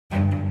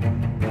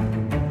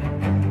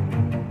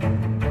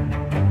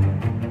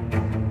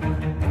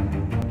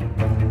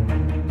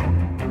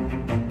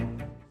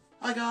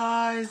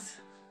guys.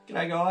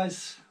 G'day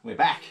guys, we're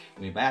back,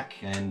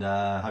 and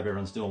hope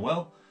everyone's doing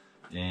well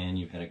and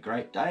you've had a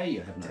great day.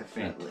 You're having a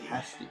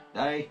fantastic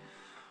day.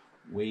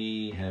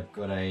 We have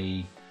got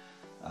a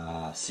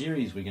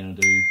series we're going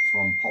to do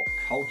from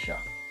Popcultcha.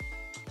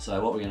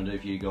 So what we're going to do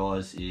for you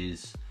guys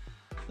is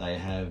they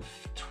have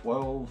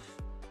 12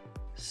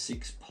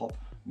 6-pop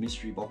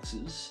mystery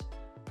boxes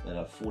that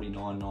are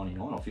 $49.99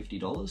 or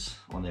 $50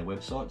 on their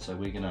website. So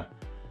we're going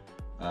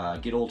to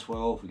get all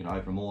 12, we're going to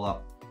open them all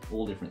up,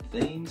 all different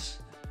themes,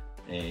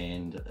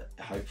 and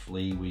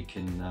hopefully we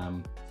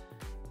can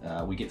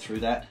we get through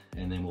that,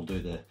 and then we'll do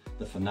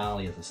the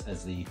finale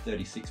as the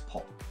 36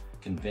 pop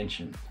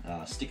convention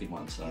stickered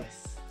one. So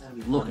yes,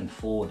 looking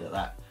forward to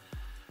that.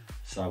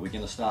 So we're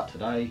going to start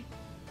today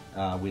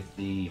with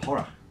the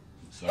horror.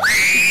 So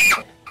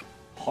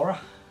horror,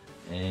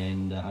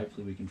 and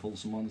hopefully we can pull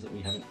some ones that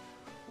we haven't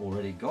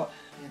already got.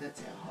 Yeah,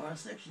 that's our horror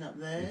section up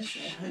there. Which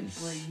so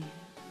hopefully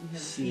we have a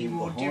few few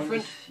more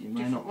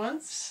different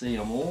ones. See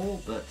them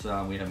all, but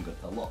we haven't got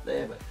a lot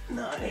there. But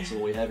no, that's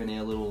all we have in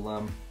our little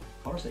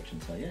horror section.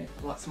 So yeah,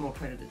 I'd like some more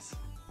Predators.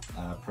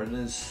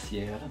 Predators,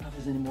 yeah, I don't know if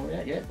there's any more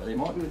out yet, but there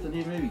might be with the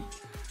new movie.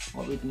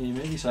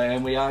 So,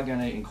 and we are going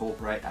to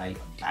incorporate a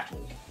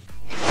battle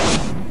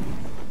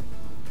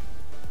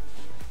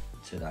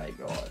today,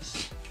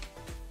 guys.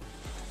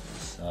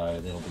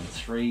 So there'll be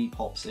 3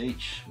 pops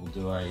each. We'll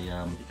do a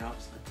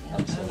upside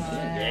down.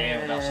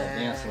 Yeah, upside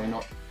down, so we're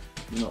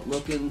not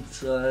looking.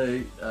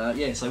 So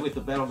yeah, so with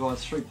the battle,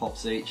 guys, 3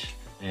 pops each,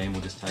 and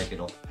we'll just take it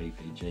off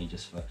PPG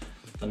just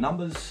for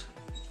numbers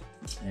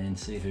and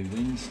see who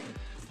wins.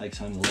 Takes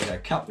home the Lego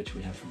Cup, which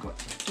we have forgot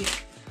to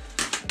get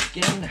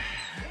again.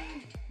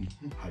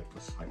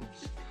 hopeless.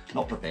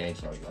 Not prepared,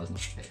 sorry guys, not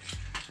prepared.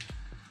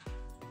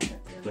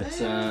 But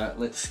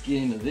let's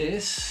get into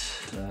this.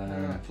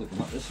 Flip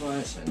them up this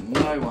way so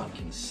no one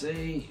can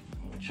see.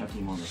 I'll chuck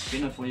him on the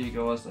spinner for you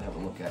guys to have a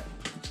look at.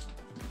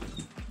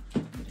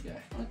 There you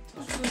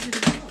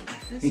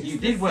go. You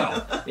did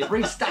well. It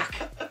restuck.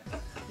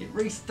 It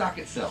restuck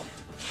itself.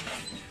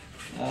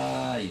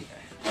 There you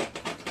go.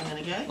 I'm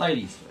gonna go.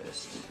 Ladies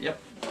first. Yep.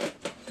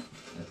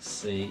 Let's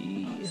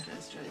see. Let's go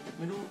straight in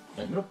the middle.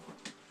 Right middle.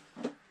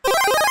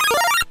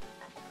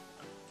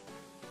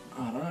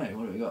 I don't know.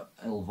 What have we got?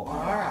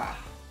 Elvira.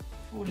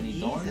 40 Any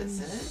years, diamonds?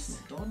 it says.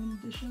 Diamond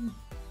edition.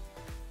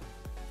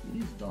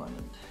 It is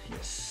diamond.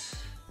 Yes.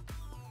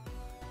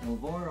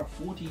 Elvira,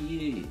 40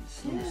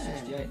 years. Number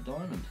 68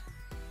 diamond.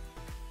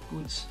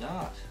 Good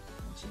start.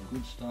 That's a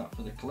good start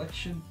for the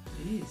collection.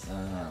 It is.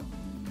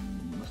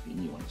 Must be a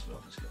new one as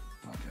well. Let's go.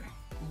 Okay.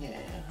 Yeah, I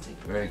think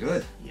Very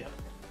good. Yep.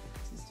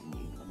 Just a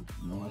new one.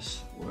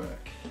 Nice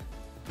work.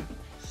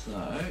 So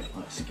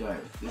let's go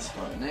with this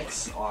one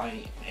next. I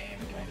am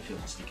going to fill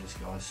the stickers,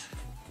 guys.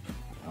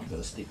 I've got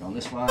a stick on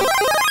this one.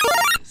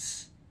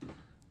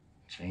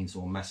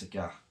 Chainsaw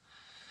Massacre.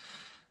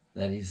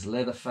 That is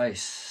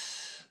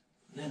Leatherface.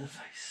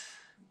 Leatherface.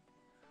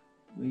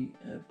 We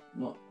have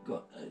not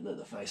got a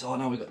Leatherface. Oh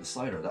no, we got the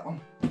soda of that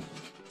one.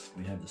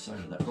 We have the soda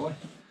of that guy.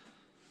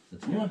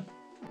 That's a new one.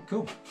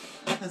 Cool.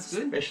 That's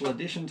good. Special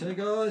edition too,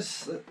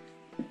 guys.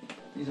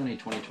 He's only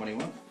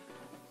 2021. I'm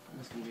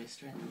just going to go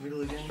straight in the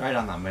middle again. Straight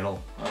on the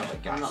middle. Right up the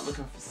guts. I'm not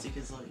looking for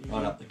stickers like you.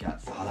 Right up the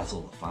guts. Oh, that's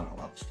all the fun. I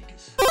love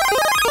stickers.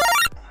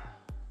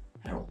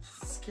 Harold.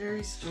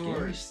 Scary stories.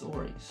 Scary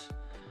stories.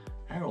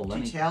 Harold.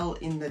 To tell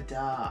in the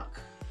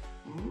dark.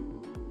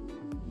 Ooh,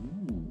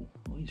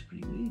 well, he's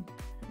pretty weird.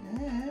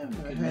 Yeah, I've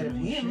never heard of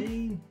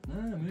him.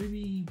 No,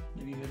 movie.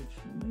 Have you heard of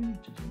movie?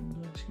 To tell in the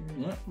dark,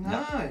 scary?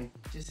 No.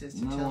 Just says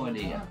to tell in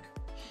the dark.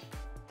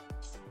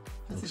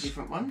 That's Looks a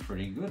different one.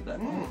 Pretty good, that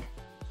one.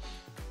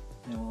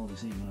 How old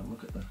is he when I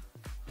look at the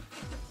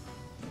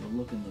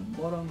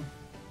bottom?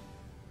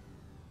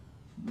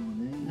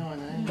 19.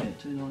 19. Yeah,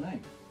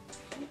 298.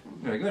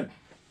 Very good.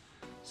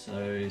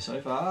 So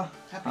far,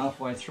 happy.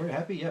 Halfway through,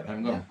 happy? Yep,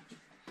 haven't got them.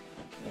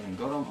 Haven't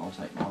got them. I'll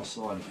take my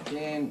side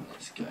again.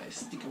 Let's go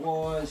sticker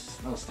wise.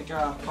 Another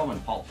sticker. Common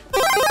Pop.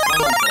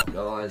 Common Pop,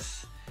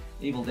 guys.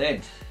 Evil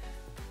Dead.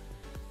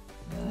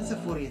 That's a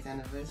 40th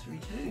anniversary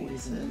too.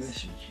 40th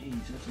anniversary.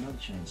 Jeez, that's another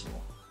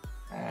chainsaw.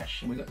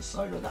 Ash, and we got the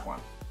soda of that one.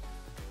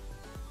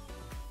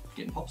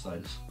 Getting pop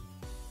sodas.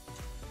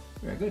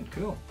 Very good,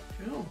 cool.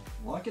 Cool.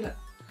 Liking it.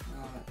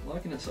 Alright.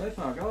 Liking it so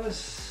far,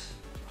 guys.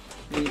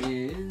 It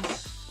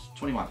is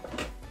 21.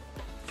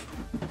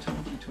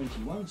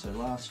 2021, so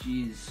last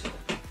year's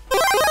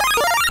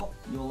pop,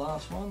 your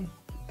last one.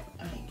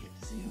 I didn't get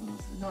to see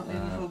yours. The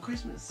Nightmare Before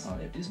Christmas. Oh,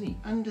 yeah, Disney.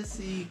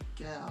 Undersea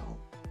Gal.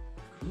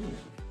 Cool.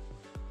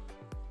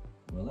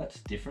 Well,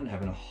 that's different,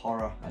 having a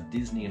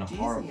Disney and a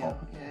horror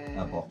pop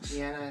box.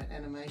 The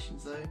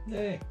animations though.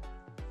 Yeah.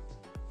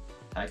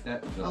 Take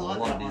that. We've got I like a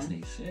lot that of one.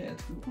 Disneys. Yeah,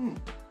 it's cool.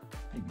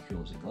 Maybe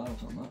cool as a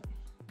gloves on that.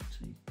 Let's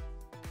see.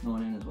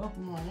 19 as well.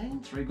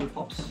 19. 3 good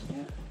pops.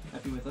 Yeah.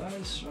 Happy with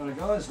those. Right,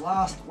 guys.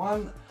 Last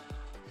one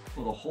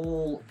for the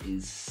haul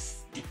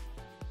is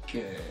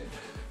stickered.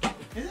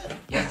 Is it?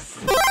 Yes.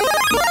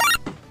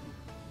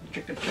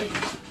 Trick or treat.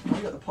 We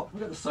got the pop. We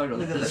got the soda.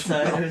 Look at the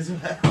soda as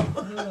well.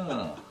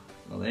 Oh,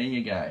 well, there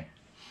you go.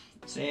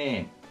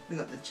 Sam. We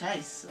got the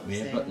chase. We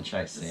have got the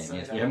chase, Sam. Soda.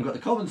 Yes, we haven't got the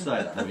common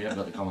soda, but we have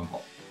got the common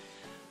pop.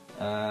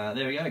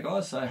 There we go,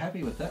 guys. So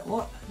happy with that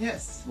lot.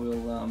 Yes. We'll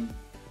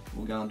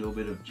go and do a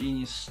bit of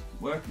genius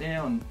work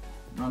now and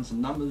run some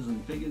numbers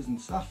and figures and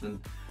stuff,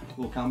 and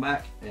we'll come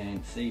back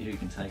and see who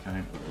can take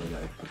home a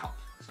Lego Cup.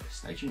 So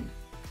stay tuned.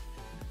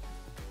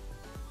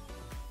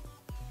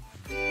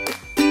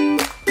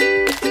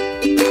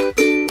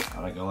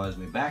 Alright guys,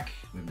 we're back.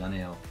 We've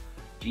done our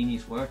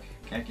genius work,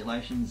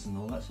 calculations and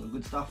all that sort of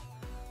good stuff.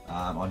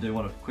 I do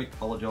want to quick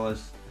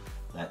apologise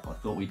that I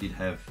thought we did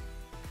have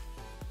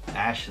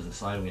Ash as a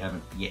soda. We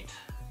haven't yet.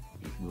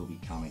 It will be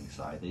coming.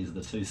 So these are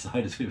the two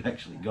sodas we've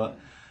actually got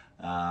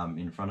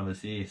in front of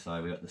us here.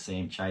 So we've got the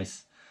Sam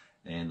Chase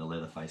and the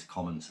Leatherface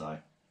Common. So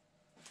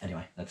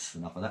anyway, that's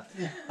enough of that.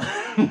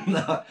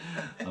 No,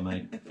 I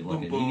mean, I feel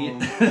like an idiot.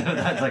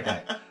 That's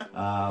okay.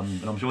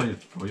 But I'm sure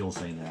you've probably all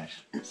seen the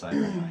Ash. So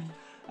anyway.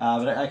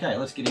 But okay,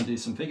 let's get into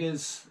some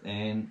figures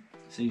and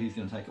see who's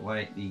going to take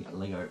away the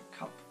Lego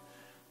Cup.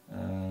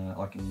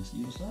 I can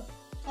you to start?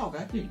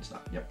 Okay. You can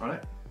start. Yep,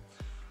 right.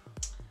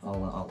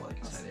 I'll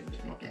say that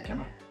if not the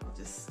camera. I'll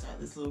just start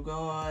this little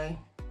guy.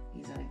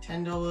 He's only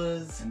 $10.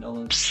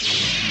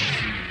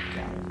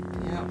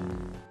 $10. Yep.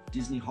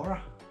 Disney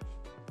horror.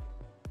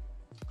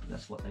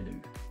 That's what they do.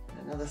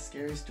 Another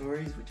Scary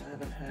Stories, which I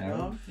haven't heard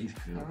Harold, of. he's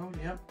cool. Harold,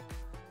 yep.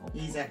 I'll put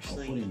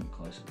him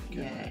closer to the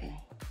camera. Yeah.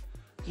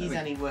 He's So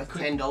only worth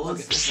quick $10. look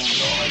at this one,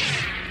 guys.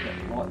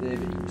 Yeah, right there,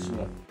 but you can sort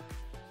of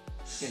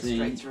Get see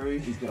straight through.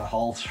 he's got a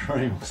hole through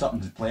him or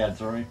something's plowed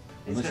through him.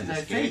 He's Unless got he's no a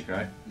feet.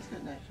 scarecrow. He's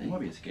got no feet. He might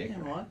be a Yeah, scarecrow.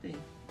 it might be.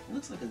 He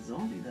looks like a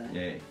zombie though.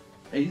 Yeah,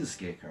 he's a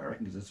scarecrow, I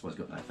reckon, because that's why he's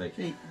got no feet.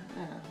 Feet.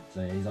 Yeah.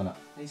 So he's on a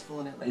He's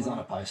falling out.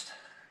 post.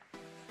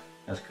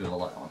 That's cool. I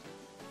like that one.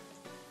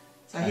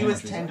 So he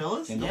was $10.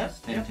 $10.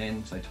 Yep. 10,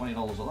 10, so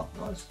 $20 a lot,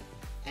 guys.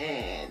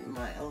 And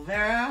my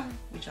Elvira,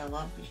 which I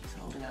love because she's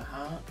holding her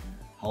heart.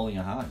 Holding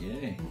a heart,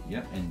 yeah.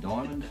 Yep, and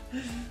diamond.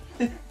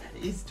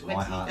 Is 20.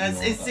 My heart No, and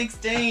it's yours.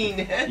 16.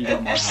 You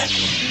got my heart.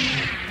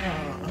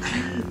 Oh,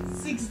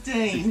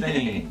 16.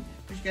 16.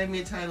 Which gave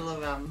me a total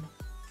of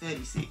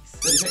 36.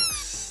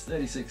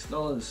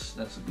 $36.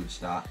 That's a good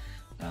start.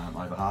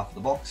 Over half of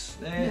the box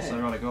there. Yeah. So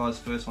right guys,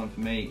 first one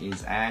for me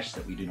is Ash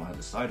that we do not have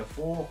the soda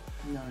for.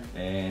 No.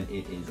 And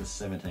it is a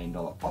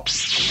 $17 pop.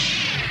 So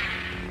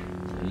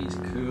he's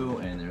cool,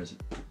 and there is a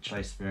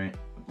chase variant,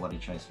 a bloody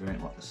chase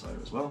variant like the soda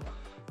as well.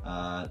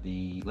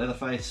 The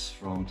Leatherface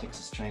from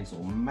Texas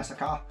Chainsaw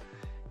Massacre.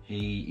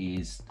 He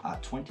is a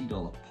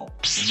 $20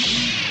 pop for me.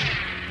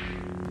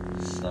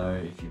 So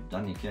if you've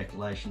done your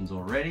calculations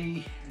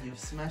already, You've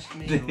smashed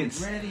me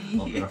already.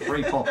 I've got a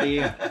free pop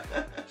here.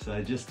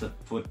 So just to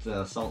put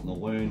salt in the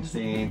wound,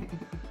 Sam.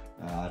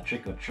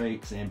 Trick or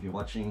treat, Sam, if you're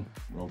watching,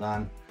 well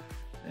done.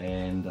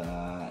 And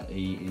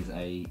he is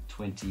a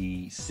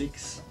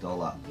 $26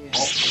 pop,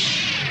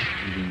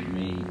 giving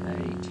me a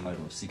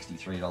total of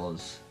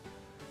 $63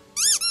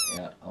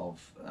 out of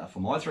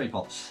for my 3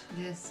 pops.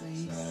 Yes, so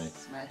you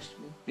smashed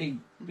me.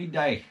 Big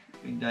day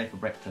for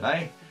Brett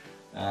today.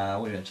 We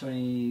got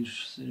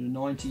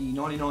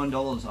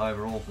 $99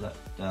 overall for that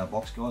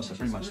box, guys. So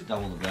pretty much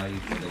double the value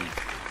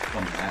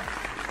from that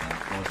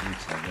pricing.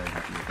 So very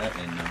happy with that.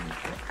 And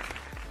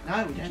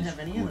No, we don't have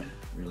any of them.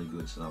 Really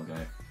good. So they'll go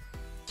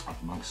up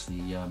amongst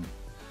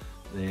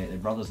their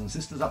brothers and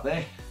sisters up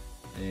there,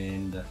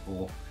 and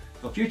for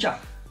future.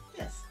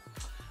 Yes.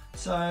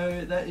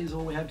 So that is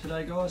all we have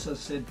today, guys. As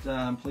I said,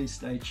 please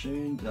stay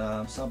tuned.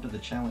 Sub to the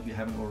channel if you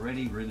haven't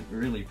already.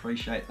 Really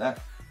appreciate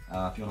that.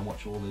 If you want to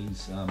watch all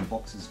these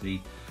boxes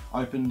be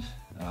opened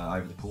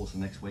over the course of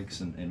next weeks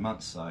and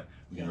months, so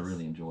we're going to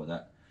really enjoy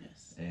that.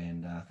 Yes.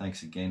 And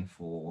thanks again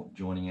for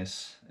joining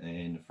us,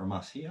 and from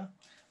us here.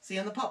 See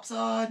you on the pop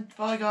side.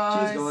 Bye,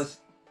 guys. Cheers,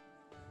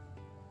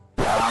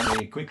 guys.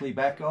 We're quickly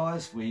back,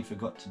 guys. We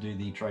forgot to do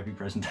the trophy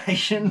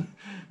presentation.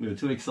 We were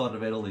too excited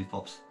about all these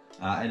pops.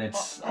 And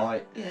it's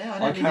I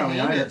currently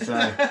own it, so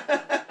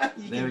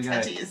there we go.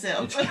 Touch it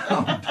yourself. It's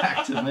coming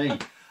back to me.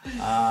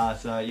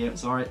 So yeah,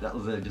 sorry, that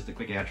was just a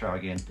quick outro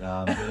again.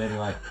 But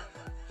anyway,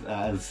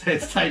 as I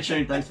said, stay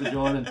tuned. Thanks for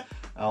joining.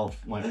 Won't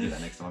forget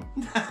that next time.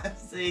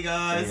 See you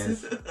guys.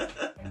 See you guys.